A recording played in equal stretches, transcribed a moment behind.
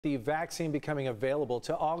The vaccine becoming available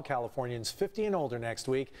to all Californians 50 and older next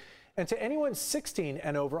week, and to anyone 16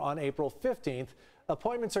 and over on April 15th.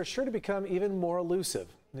 Appointments are sure to become even more elusive.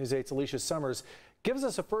 News 8's Alicia Summers gives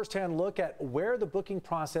us a first-hand look at where the booking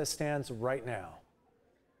process stands right now.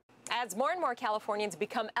 As more and more Californians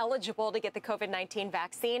become eligible to get the COVID-19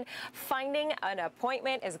 vaccine, finding an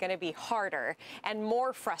appointment is going to be harder and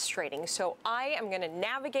more frustrating. So I am going to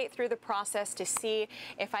navigate through the process to see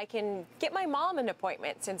if I can get my mom an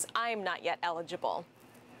appointment since I'm not yet eligible.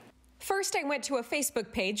 First, I went to a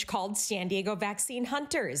Facebook page called San Diego Vaccine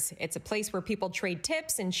Hunters. It's a place where people trade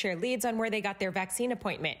tips and share leads on where they got their vaccine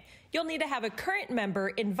appointment. You'll need to have a current member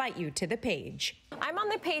invite you to the page. I'm on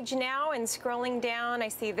the page now and scrolling down, I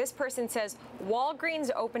see this person says Walgreens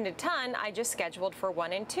opened a ton. I just scheduled for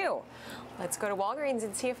 1 and 2. Let's go to Walgreens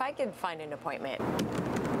and see if I can find an appointment.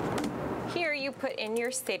 Here you put in your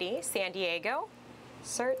city, San Diego,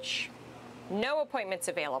 search, no appointments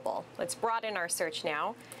available. Let's broaden our search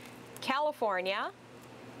now. California,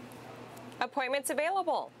 appointments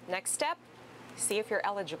available. Next step, see if you're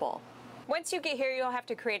eligible. Once you get here, you'll have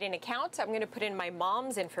to create an account. I'm going to put in my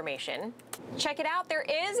mom's information. Check it out. There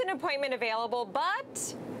is an appointment available,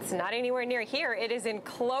 but it's not anywhere near here. It is in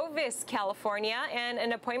Clovis, California, and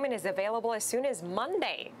an appointment is available as soon as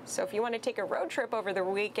Monday. So if you want to take a road trip over the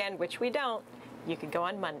weekend, which we don't, you could go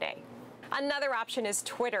on Monday. Another option is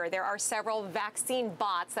Twitter. There are several vaccine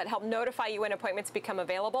bots that help notify you when appointments become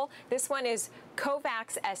available. This one is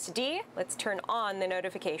Covax SD. Let's turn on the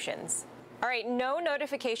notifications. All right, no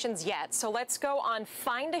notifications yet, so let's go on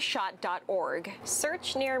findashot.org.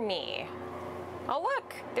 Search near me. Oh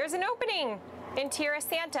look, there's an opening in Tierra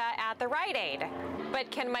Santa at the Rite Aid. But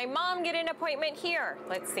can my mom get an appointment here?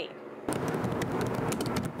 Let's see.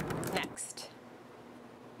 Next.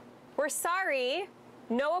 We're sorry.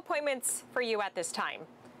 No appointments for you at this time.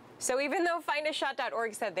 So even though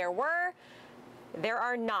findashot.org said there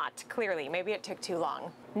are not, clearly. Maybe it took too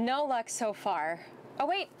long. No luck so far. Oh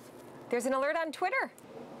wait, there's an alert on Twitter.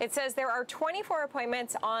 It says there are 24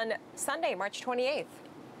 appointments on Sunday, March 28th.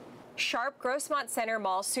 Sharp Grossmont Center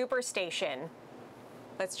Mall Superstation.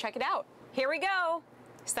 Let's check it out. Here we go.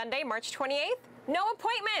 Sunday, March 28th, no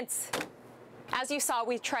appointments. As you saw,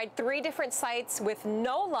 we tried 3 different sites with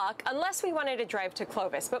no luck, unless we wanted to drive to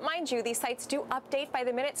Clovis. But mind you, these sites do update by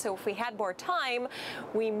the minute, so if we had more time,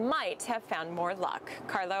 we might have found more luck.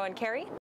 Carlo and Carrie?